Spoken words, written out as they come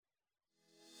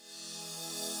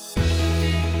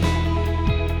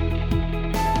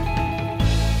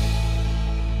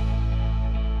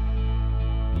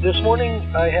This morning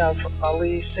I have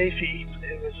Ali Saifi,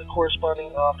 who is a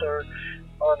corresponding author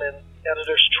on an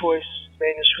editor's choice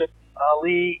manuscript.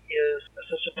 Ali is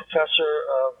assistant professor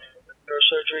of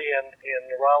neurosurgery and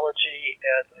neurology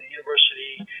at the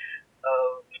University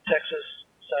of Texas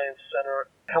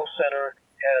Health Center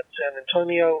at San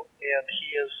Antonio, and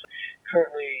he is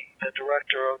currently the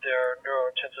director of their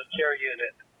neurointensive care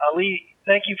unit. Ali,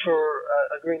 thank you for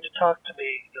agreeing to talk to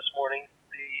me this morning.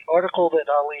 The article that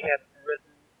Ali had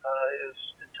written is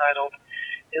entitled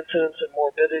Incidence and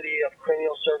Morbidity of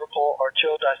Craniocervical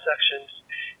Arterial Dissections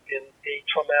in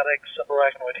Atraumatic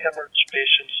Subarachnoid Hemorrhage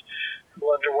Patients Who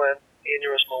Underwent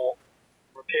Aneurysmal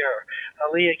Repair.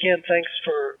 Ali, again, thanks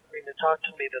for agreeing to talk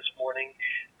to me this morning.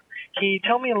 Can you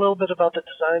tell me a little bit about the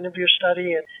design of your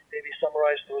study and maybe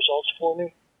summarize the results for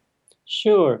me?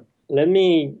 Sure. Let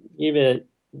me give a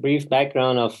brief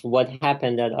background of what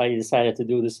happened that I decided to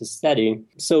do this study.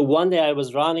 So one day I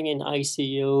was running in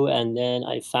ICU, and then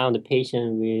I found a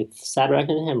patient with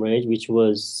subarachnoid hemorrhage, which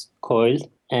was coiled.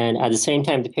 And at the same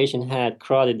time, the patient had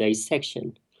carotid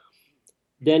dissection.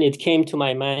 Then it came to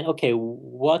my mind, okay,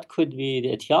 what could be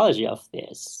the etiology of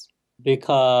this?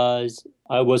 Because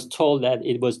I was told that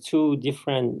it was two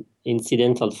different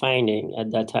incidental findings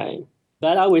at that time.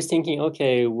 But I was thinking,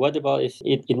 okay, what about if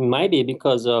it might be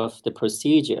because of the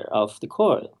procedure of the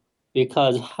coil?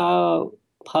 Because how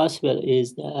possible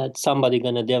is that somebody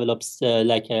going to develop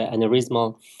like an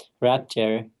aneurysmal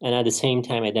rupture and at the same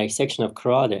time a dissection of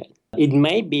carotid? It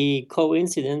may be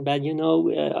coincident, but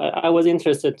I was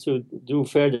interested to do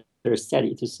further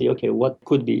study to see, okay, what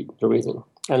could be the reason?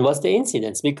 And what's the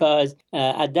incidence? Because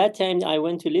at that time I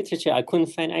went to literature, I couldn't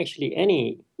find actually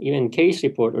any even case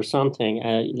report or something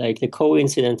like the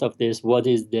coincidence of this. What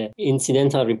is the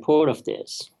incidental report of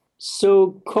this?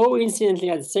 So coincidentally,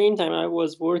 at the same time, I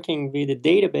was working with a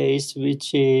database,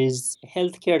 which is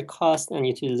Healthcare Cost and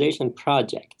Utilization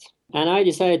Project. And I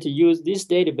decided to use this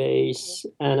database,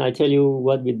 and I tell you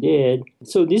what we did.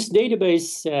 So this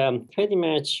database pretty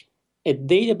much a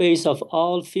database of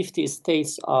all 50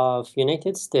 states of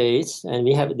United States, and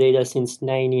we have data since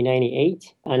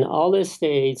 1998. And all the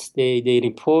states, they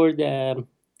report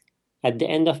at the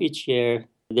end of each year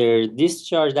their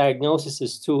discharge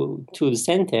diagnoses to the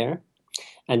center,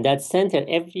 and that center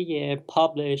every year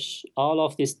publish all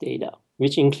of this data,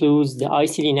 which includes the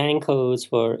ICD-9 codes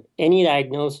for any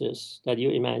diagnosis that you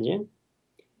imagine,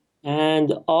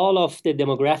 and all of the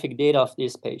demographic data of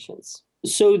these patients.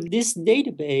 So this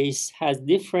database has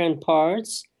different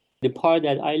parts. The part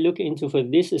that I look into for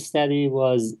this study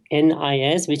was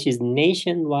NIS, which is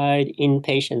Nationwide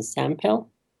Inpatient Sample.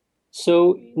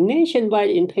 So nationwide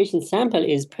inpatient sample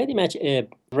is pretty much a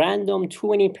random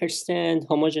 20%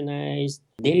 homogenized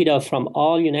data from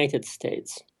all United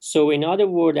States. So in other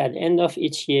words, at the end of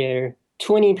each year,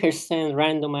 20%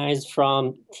 randomized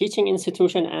from teaching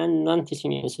institution and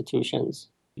non-teaching institutions.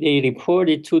 They report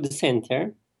it to the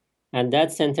center, and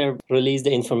that center released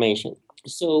the information.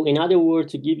 So in other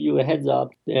words, to give you a heads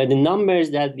up, the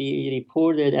numbers that we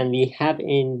reported and we have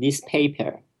in this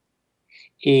paper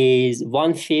is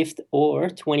 1/5 or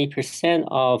 20%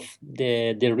 of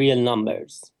the real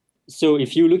numbers. So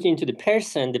if you look into the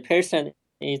person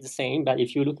is the same, but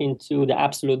if you look into the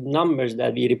absolute numbers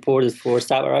that we reported for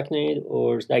subarachnoid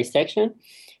or dissection,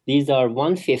 these are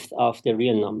 1/5 of the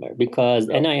real number because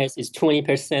NIS is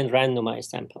 20% randomized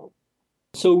sample.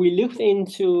 So we looked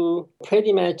into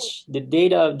pretty much the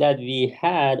data that we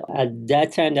had at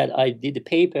that time that I did the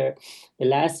paper. The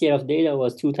last year of data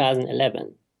was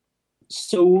 2011.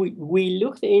 So we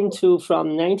looked into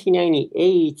from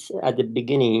 1998 at the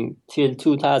beginning till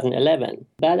 2011,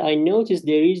 but I noticed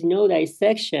there is no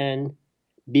dissection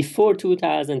before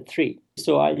 2003.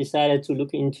 So I decided to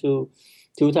look into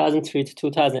 2003 to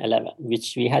 2011,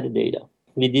 which we had the data.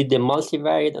 We did the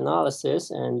multivariate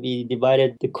analysis and we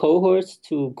divided the cohorts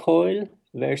to coil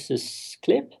versus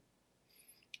clip.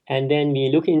 And then we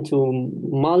look into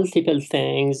multiple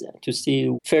things to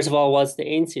see, first of all, what's the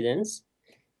incidence?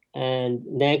 And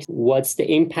next, what's the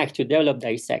impact to develop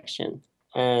dissection?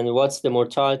 And what's the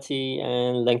mortality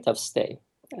and length of stay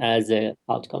as an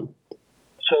outcome?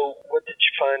 So what did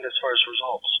you find as far as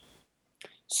results?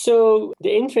 So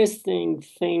the interesting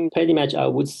thing, pretty much I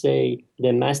would say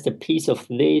the masterpiece of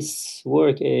this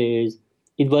work is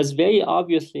it was very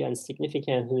obviously and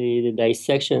significantly the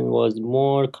dissection was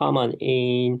more common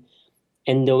in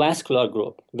endovascular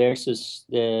group versus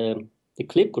the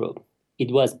clip group.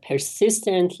 It was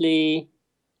persistently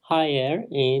higher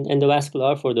in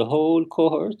endovascular for the whole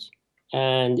cohort,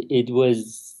 and it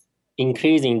was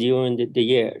increasing during the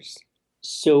years.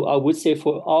 So I would say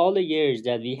for all the years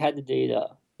that we had the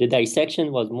data, The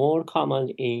dissection was more common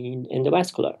in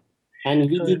endovascular. And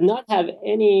we So, did not have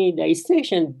any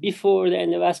dissection before the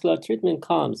endovascular treatment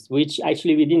comes, which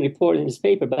actually we didn't report in this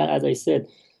paper. But as I said,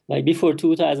 like before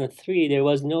 2003, there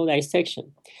was no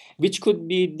dissection, which could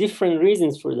be different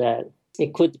reasons for that.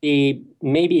 It could be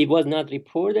maybe it was not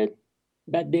reported,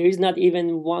 but there is not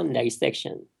even one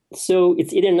dissection. So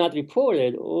it's either not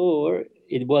reported or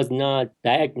it was not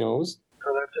diagnosed.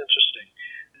 oh, that's interesting.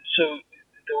 So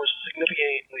there was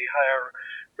significantly higher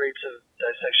rates of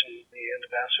dissection in the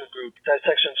endovascular group.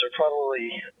 Dissections are probably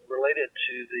related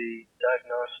to the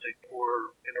diagnostic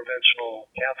or interventional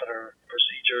catheter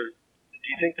procedure. Do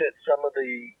you think that some of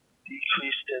the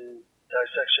decrease in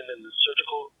dissection in the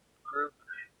surgical group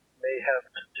may have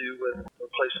to do with the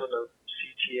replacement of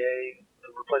CTA,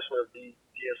 the replacement of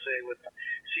DSA with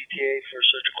CTA for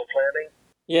surgical planning?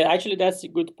 Yeah, actually, that's a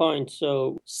good point.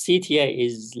 So CTA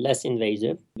is less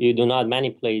invasive. You do not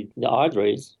manipulate the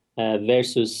arteries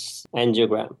versus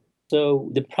angiogram. So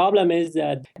the problem is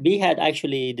that we had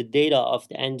actually the data of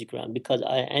the angiogram because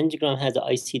angiogram has an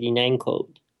ICD-9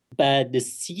 code, but the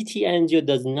CT angio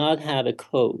does not have a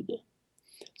code.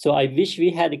 So I wish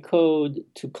we had a code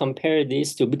to compare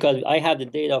these two because I have the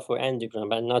data for angiogram,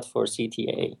 but not for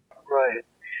CTA. Right.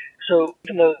 So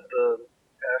even though the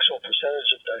actual percentage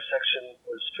of dissection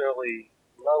was fairly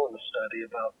low in the study,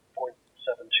 about 0.72%,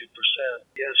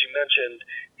 as you mentioned,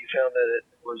 you found that it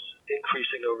was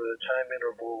increasing over the time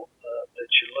interval that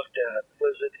you looked at.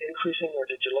 Was it increasing, or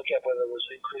did you look at whether it was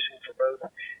increasing for both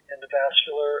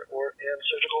endovascular and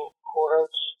surgical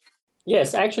cohorts?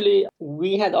 Yes, actually,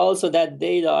 we had also that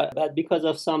data, but because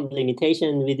of some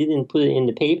limitation, we didn't put it in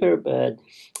the paper, but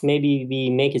maybe we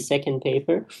make a second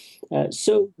paper.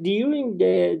 So during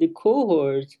the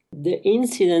cohort, the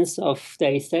incidence of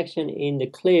dissection in the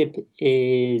clip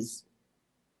is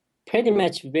pretty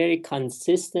much very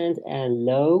consistent and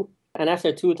low. And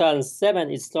after 2007,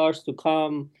 it starts to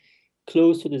come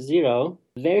close to the zero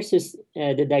versus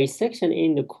the dissection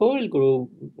in the coil group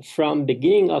from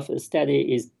beginning of the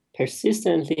study is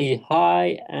persistently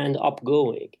high and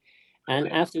upgoing.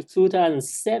 And after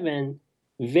 2007,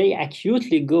 very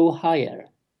acutely go higher.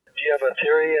 Do you have a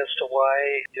theory as to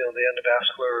why the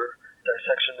endovascular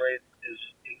dissection rate is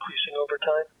increasing over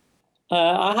time?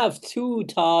 I have two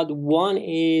thoughts. One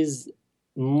is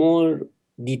more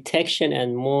detection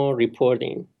and more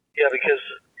reporting. Yeah, because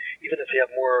even if you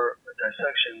have more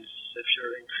dissections, if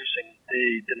you're increasing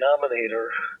the denominator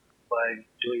by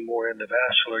doing more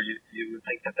endovascular, you would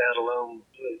think that alone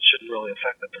shouldn't really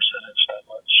affect the percentage that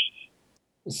much.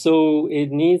 So it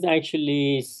needs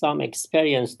actually some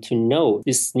experience to know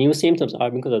these new symptoms are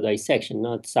because of dissection,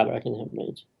 not subarachnoid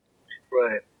hemorrhage.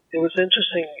 Right. It was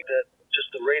interesting that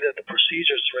just the rate of the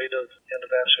procedures, rate of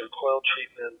endovascular coil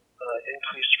treatment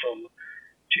increased from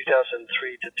 2003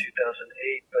 to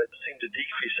 2008, but seemed to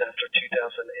decrease after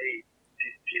 2008.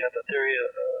 Do you have a theory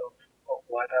of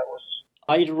why that was?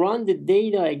 I run the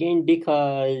data again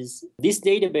because this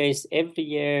database every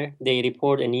year they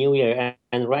report a new year.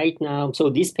 And right now, so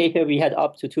this paper we had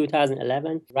up to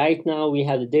 2011. Right now we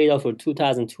have the data for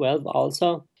 2012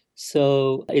 also.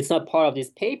 So it's not part of this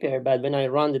paper, but when I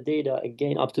run the data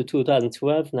again up to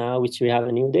 2012 now, which we have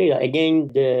a new data, again,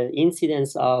 the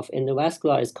incidence of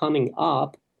endovascular is coming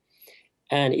up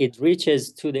and it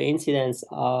reaches to the incidence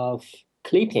of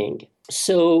clipping.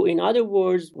 So in other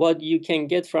words, what you can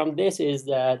get from this is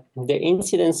that the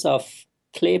incidence of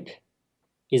clip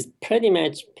is pretty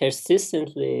much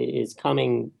persistently is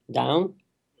coming down.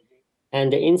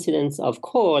 And the incidence of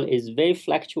coil is very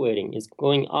fluctuating. It's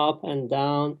going up and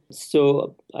down.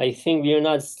 So I think we're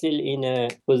not still in a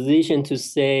position to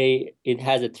say it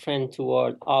has a trend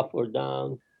toward up or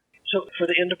down. So for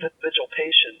the individual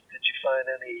patient, did you find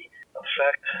any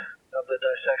effect of the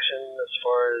dissection as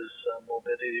far as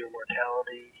morbidity or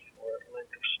mortality or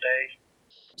length of stay?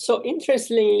 So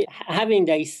interestingly, having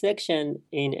dissection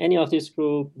in any of this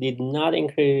group did not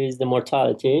increase the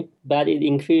mortality, but it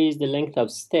increased the length of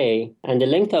stay. And the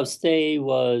length of stay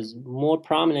was more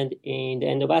prominent in the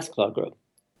endovascular group.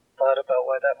 Thought about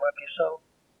why that might be so?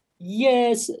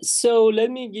 Yes. So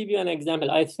let me give you an example.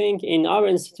 I think in our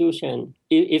institution,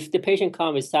 if the patient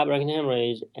comes with subarachnoid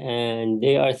hemorrhage and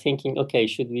they are thinking, okay,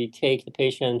 should we take the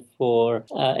patient for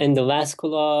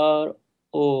endovascular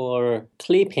or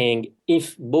clipping,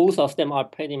 if both of them are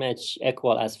pretty much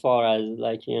equal as far as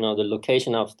the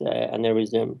location of the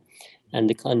aneurysm and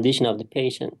the condition of the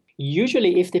patient.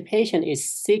 Usually, if the patient is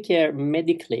sicker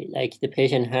medically, like the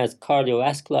patient has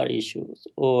cardiovascular issues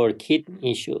or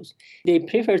kidney issues, they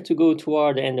prefer to go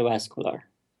toward the endovascular.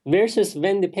 Versus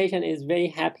when the patient is very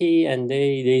happy and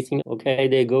they think, okay,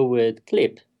 they go with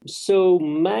clip. So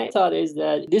my thought is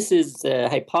that this is a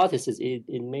hypothesis.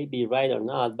 It may be right or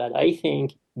not, but I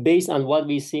think based on what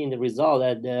we see in the result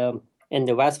that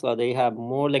endovascular, they have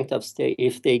more length of stay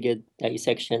if they get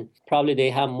dissection. Probably they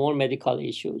have more medical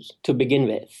issues to begin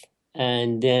with.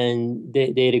 And then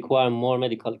they require more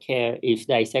medical care if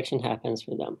dissection happens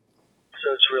for them. So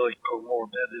it's really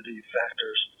comorbidity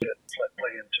factors that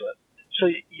play into it. So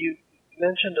you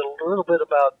mentioned a little bit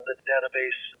about the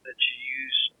database that you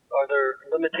use. Are there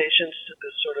limitations to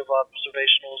this sort of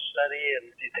observational study?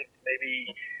 And do you think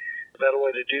maybe a better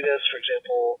way to do this, for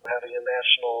example, having a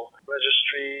national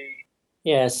registry?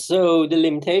 Yeah, so the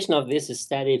limitation of this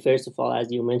study, first of all,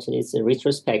 as you mentioned, it's a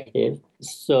retrospective.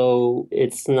 So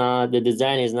it's not, the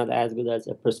design is not as good as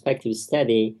a prospective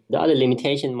study. The other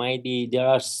limitation might be there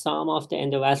are some of the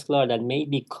endovascular that may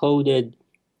be coded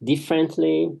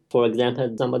differently. For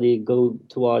example, somebody go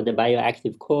toward the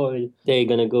bioactive coil, they're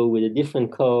going to go with a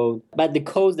different code. But the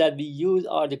codes that we use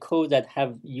are the codes that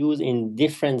have used in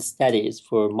different studies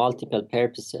for multiple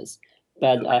purposes.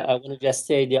 But I want to just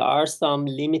say there are some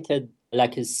limited,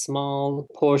 like a small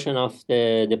portion of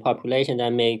the population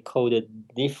that may code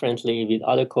it differently with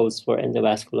other codes for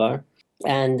endovascular.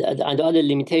 And the other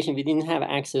limitation, we didn't have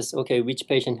access, okay, which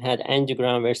patient had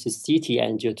angiogram versus CT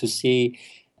angio to see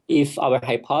if our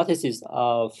hypothesis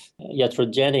of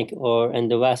iatrogenic or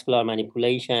endovascular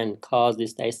manipulation caused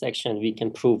this dissection. We can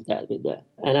prove that with that.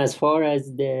 And as far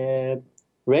as the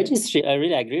registry, I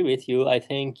really agree with you. I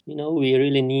think, we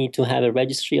really need to have a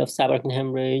registry of subarachnoid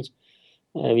hemorrhage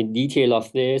with detail of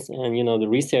this, and, the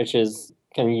researchers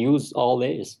can use all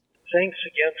this. Thanks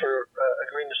again for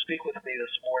agreeing to speak with me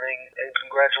this morning, and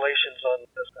congratulations on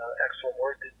this excellent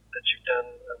work that you've done.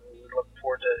 We look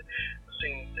forward to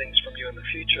seeing things from you in the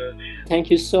future. Thank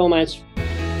you so much.